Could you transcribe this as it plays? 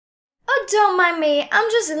Oh, don't mind me. I'm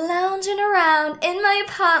just lounging around in my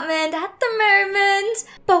apartment at the moment.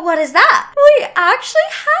 But what is that? We actually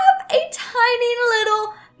have a tiny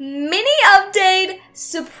little mini update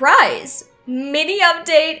surprise. Mini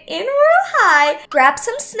update in Royale High. Grab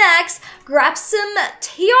some snacks, grab some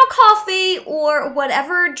tea or coffee or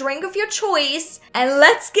whatever drink of your choice, and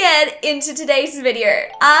let's get into today's video.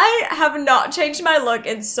 I have not changed my look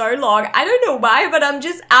in so long. I don't know why, but I'm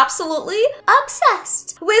just absolutely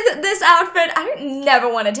obsessed with this outfit. I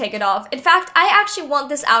never want to take it off. In fact, I actually want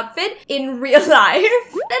this outfit in real life.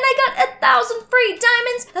 Then I got 1,000 free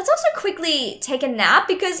diamonds. Let's also quickly take a nap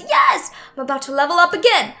because yes, I'm about to level up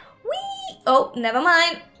again. Whee! Oh, never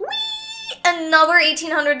mind. Whee! Another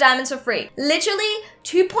 1,800 diamonds for free. Literally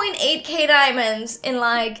 2.8k diamonds in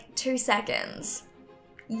like 2 seconds.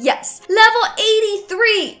 Yes, level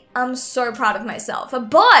 83. I'm so proud of myself.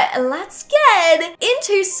 But let's get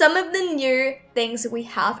into some of the new things we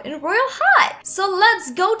have in Royale High. So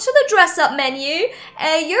let's go to the dress up menu.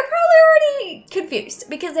 You're probably already confused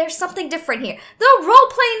because there's something different here. The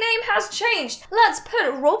roleplay name has changed. Let's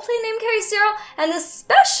put roleplay name Keisyo, and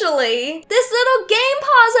especially this little game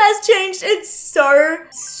pause has changed. It's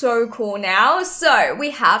so cool now. So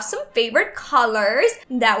we have some favorite colors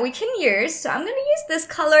that we can use. So I'm gonna use this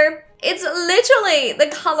color. It's literally the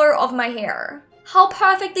color of my hair. How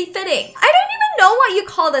perfectly fitting. I don't even know what you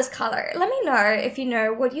call this color. Let me know if you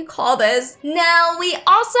know what you call this. Now, we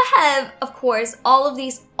also have, of course, all of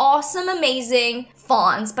these awesome, amazing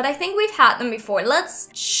fonts, but I think we've had them before. Let's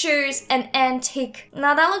choose an antique.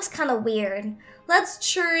 Now, that looks kind of weird. Let's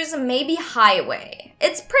choose maybe highway.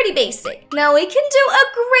 It's pretty basic. Now, we can do a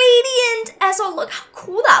gradient as well. Look how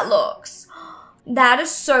cool that looks. That is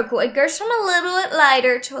so cool. It goes from a little bit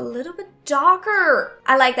lighter to a little bit darker.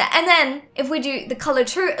 I like that. And then if we do the color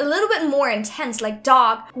too, a little bit more intense, like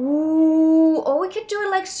dark. Ooh, or we could do it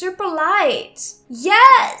like super light.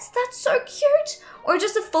 Yes, that's so cute. Or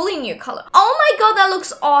just a fully new color. Oh my god, that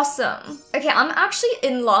looks awesome. Okay, I'm actually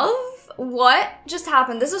in love. What just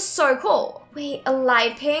happened? This is so cool. Wait, a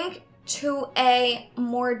light pink to a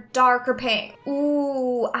more darker pink.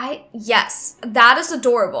 Ooh, yes, that is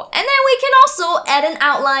adorable. And then we can also add an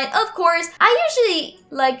outline, of course. I usually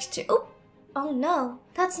like to, oh no,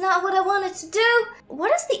 that's not what I wanted to do.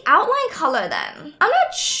 What is the outline color then? I'm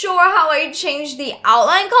not sure how I changed the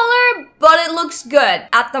outline color, but it looks good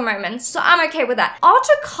at the moment, so I'm okay with that.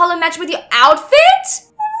 Auto color match with your outfit?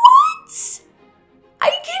 What? I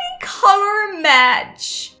can color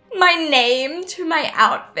match my name to my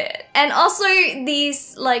outfit. And also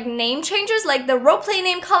these like name changes, like the roleplay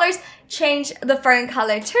name colors change the phone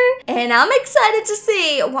color too. And I'm excited to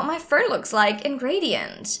see what my phone looks like in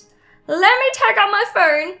gradient. Let me take out my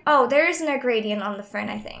phone. Oh, there is no gradient on the phone,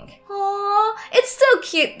 I think. Aww, it's still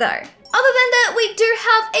cute though. Other than that, we do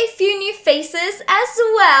have a few new faces as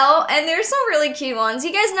well, and there's some really cute ones.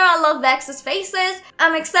 You guys know I love Vex's faces.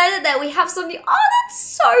 I'm excited that we have some new, oh,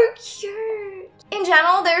 that's so cute. In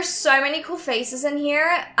general, there's so many cool faces in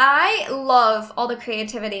here. I love all the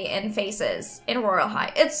creativity in faces in Royale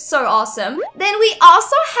High. It's so awesome. Then we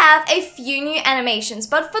also have a few new animations,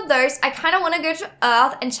 but for those, I kind of want to go to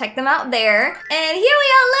Earth and check them out there. And here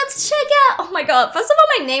we are, let's check out. Oh my god, first of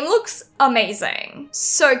all, my name looks amazing.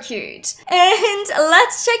 So cute. And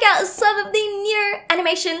let's check out some of the new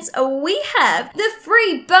animations we have. The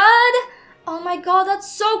free bird. Oh my god,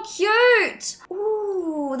 that's so cute.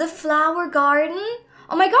 Ooh, the flower garden.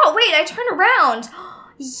 Oh my god, wait, I turned around.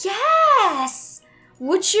 Yes.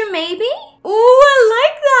 Would you maybe? Ooh, I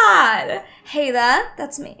like that. Hey there,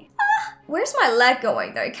 that's me. Where's my leg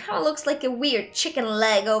going though? It kind of looks like a weird chicken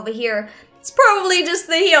leg over here. It's probably just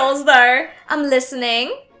the heels though. I'm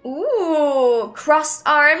listening. Ooh, crossed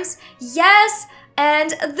arms. Yes.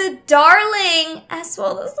 And the darling as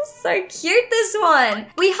well. This is so cute, this one.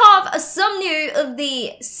 We have some new of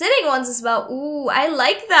the sitting ones as well. Ooh, I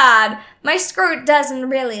like that. My skirt doesn't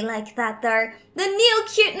really like that though. The Neil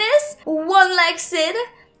cuteness, one leg Sid,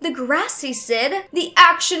 the grassy Sid, the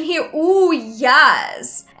action here. Ooh,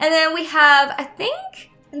 yes. And then we have, I think,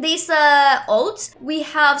 these alts. We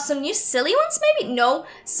have some new silly ones maybe? No,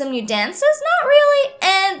 some new dances? Not really.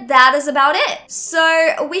 And that is about it.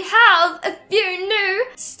 So we have a few new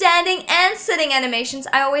standing and sitting animations.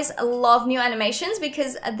 I always love new animations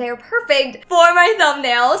because they're perfect for my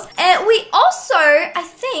thumbnails. And we also, I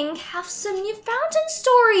think, have some new fountain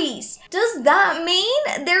stories. Does that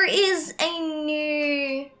mean there is a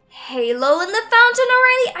new halo in the fountain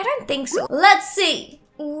already? I don't think so. Let's see.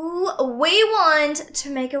 Ooh, we want to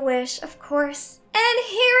make a wish, of course. And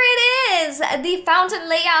here it is! The fountain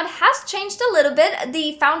layout has changed a little bit.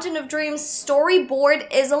 The Fountain of Dreams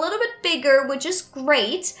storyboard is a little bit bigger, which is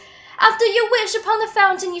great. After you wish upon the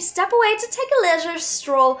fountain, you step away to take a leisure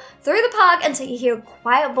stroll through the park until you hear a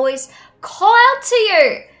quiet voice call out to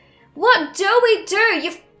you. What do we do?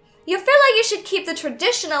 You feel like you should keep the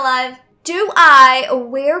tradition alive. Do I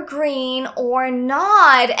wear green or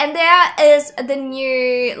not? And there is the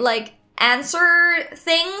new, like, answer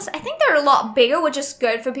things. I think they're a lot bigger, which is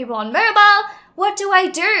good for people on mobile. What do I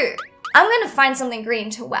do? I'm gonna find something green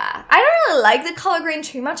to wear. I don't really like the color green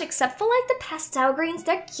too much, except for like the pastel greens,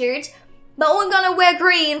 they're cute. But we're gonna wear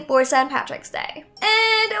green for St. Patrick's Day.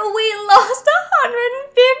 And we lost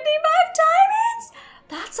 155 diamonds.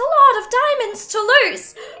 That's a lot of diamonds to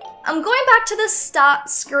lose. I'm going back to the start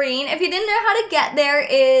screen. If you didn't know how to get there,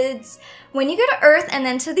 it's when you go to Earth and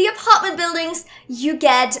then to the apartment buildings, you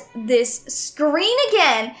get this screen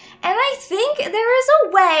again. And I think there is a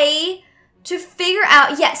way to figure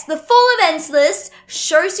out, yes, the full events list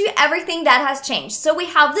shows you everything that has changed. So we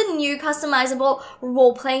have the new customizable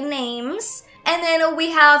roleplay names, and then we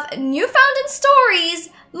have new found in stories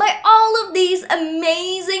by all of these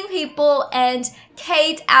amazing people, and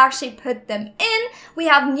Kate actually put them in. We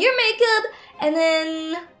have new makeup, and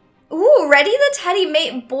then, ooh, Ready the Teddy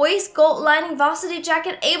Mate Boys Gold Lining Varsity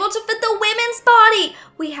Jacket able to fit the women's body.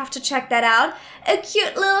 We have to check that out. A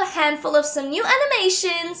cute little handful of some new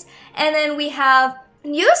animations, and then we have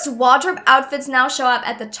used wardrobe outfits now show up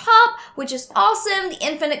at the top, which is awesome. The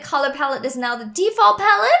infinite color palette is now the default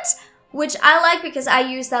palette, which I like because I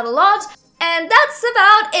use that a lot. And that's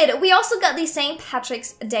about it. We also got the St.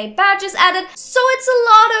 Patrick's Day badges added, so it's a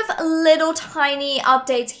lot of little tiny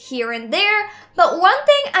updates here and there. But one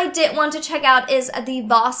thing I did want to check out is the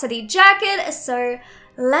varsity jacket, so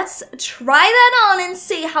let's try that on and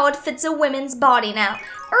see how it fits a women's body now.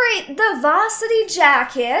 Alright, the varsity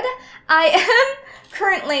jacket. I am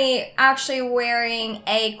currently actually wearing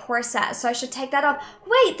a corset, so I should take that off.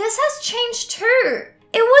 Wait, this has changed too.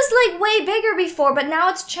 It was like way bigger before, but now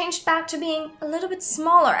it's changed back to being a little bit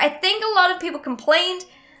smaller. I think a lot of people complained.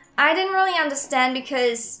 I didn't really understand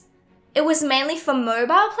because it was mainly for mobile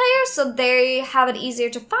players, so they have it easier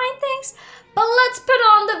to find things. But let's put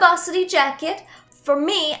on the varsity jacket for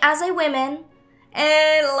me as a woman,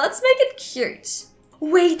 and let's make it cute.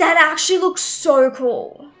 Wait, that actually looks so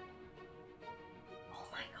cool. Oh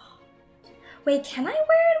my god. Wait, can I wear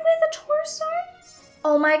it with a torso?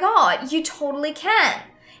 Oh my god, you totally can.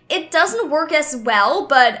 It doesn't work as well,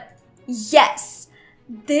 but yes.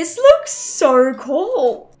 This looks so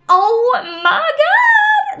cool. Oh my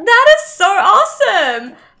god, that is so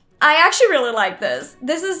awesome. I actually really like this.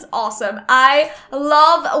 This is awesome. I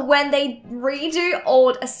love when they redo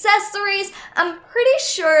old accessories. I'm pretty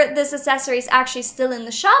sure this accessory is actually still in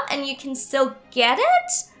the shop and you can still get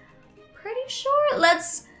it. Pretty sure.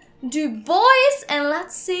 Let's do boys and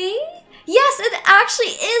let's see. Yes, it actually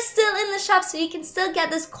is still in the shop, so you can still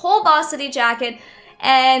get this cool varsity jacket,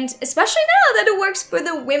 and especially now that it works for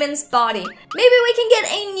the women's body. Maybe we can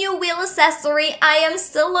get a new wheel accessory. I am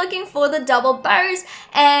still looking for the double bows,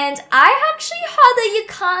 and I actually heard that you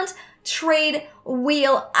can't trade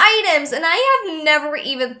wheel items, and I have never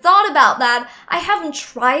even thought about that. I haven't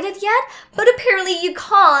tried it yet, but apparently you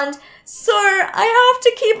can't. So I have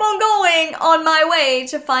to keep on going on my way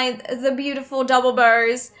to find the beautiful double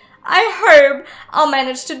bows. I hope I'll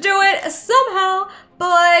manage to do it somehow,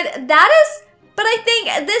 but I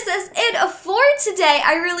think this is it for today.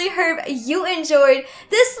 I really hope you enjoyed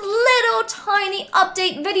this little tiny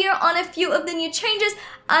update video on a few of the new changes.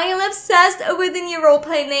 I am obsessed with the new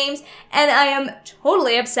roleplay names, and I am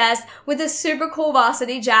totally obsessed with the super cool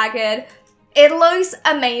varsity jacket. It looks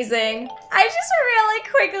amazing. I just really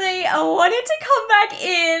quickly wanted to come back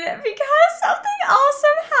in because something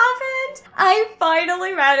awesome happened. I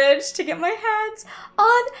finally managed to get my hands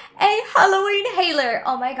on a Halloween halo.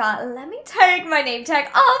 Oh my god, let me take my name tag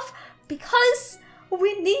off because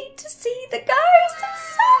we need to see the ghost.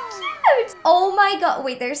 It's so cute. Oh my god,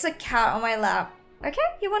 wait, there's a cat on my lap. Okay,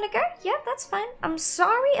 you wanna go? Yeah, that's fine. I'm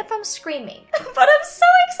sorry if I'm screaming, but I'm so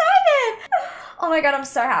excited. Oh my god, I'm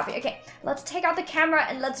so happy. Okay, let's take out the camera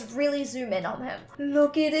and let's really zoom in on him.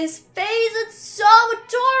 Look at his face, it's so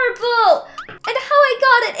adorable. And how I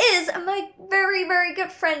got it is my very, very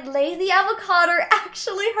good friend Lazy Avocado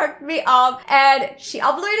actually hooked me up, and she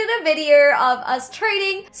uploaded a video of us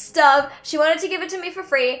trading stuff. She wanted to give it to me for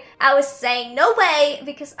free. I was saying no way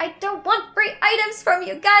because I don't want free items from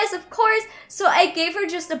you guys, of course. So I gave her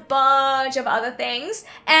just a bunch of other things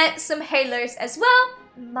and some halos as well.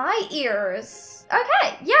 My ears.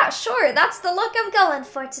 Okay, yeah, sure, that's the look I'm going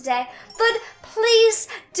for today. But please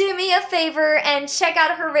do me a favor and check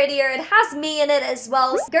out her video. It has me in it as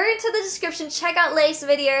well. So go into the description, check out Lay's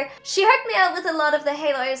video. She hooked me up with a lot of the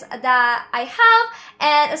halos that I have,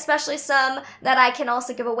 and especially some that I can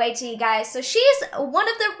also give away to you guys. So she's one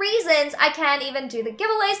of the reasons I can't even do the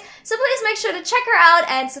giveaways. So please make sure to check her out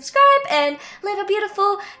and subscribe and leave a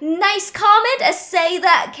beautiful, nice comment and say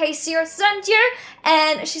that Keisyo sent you,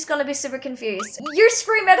 and she's gonna be super confused. You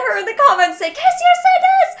scream at her in the comments, say, Keisyo sent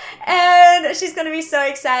us! And she's gonna be so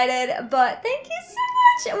excited. But thank you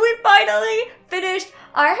so much. We finally finished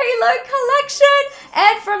our Halo collection,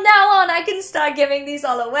 and from now on I can start giving these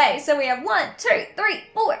all away. So we have 1, 2, 3,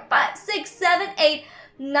 4, 5, 6, 7, 8,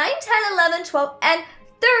 9, 10, 11, 12, and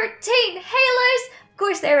 13 Halos. Of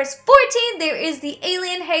course, there is 14. There is the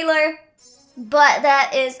alien Halo, but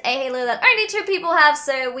that is a Halo that only 2 people have,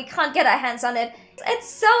 so we can't get our hands on it. It's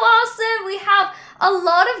so awesome. We have a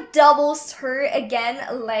lot of doubles too.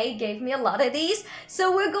 Again, Lay gave me a lot of these,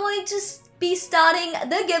 so we're going to be starting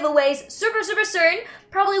the giveaways super soon.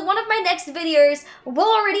 Probably one of my next videos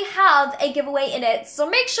will already have a giveaway in it, so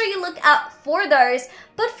make sure you look out for those.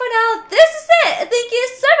 But for now, this is it. Thank you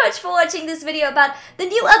so much for watching this video about the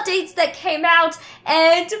new updates that came out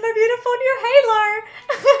and my beautiful new Halo.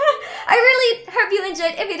 I really hope you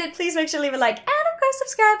enjoyed. If you did, please make sure to leave a like and of course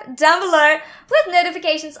subscribe down below with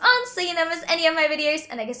notifications on so you never miss any of my videos.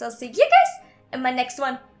 And I guess I'll see you guys in my next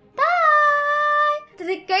one. Bye!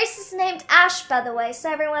 The ghost is named Ash, by the way,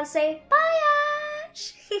 so everyone say bye,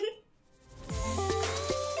 Ash!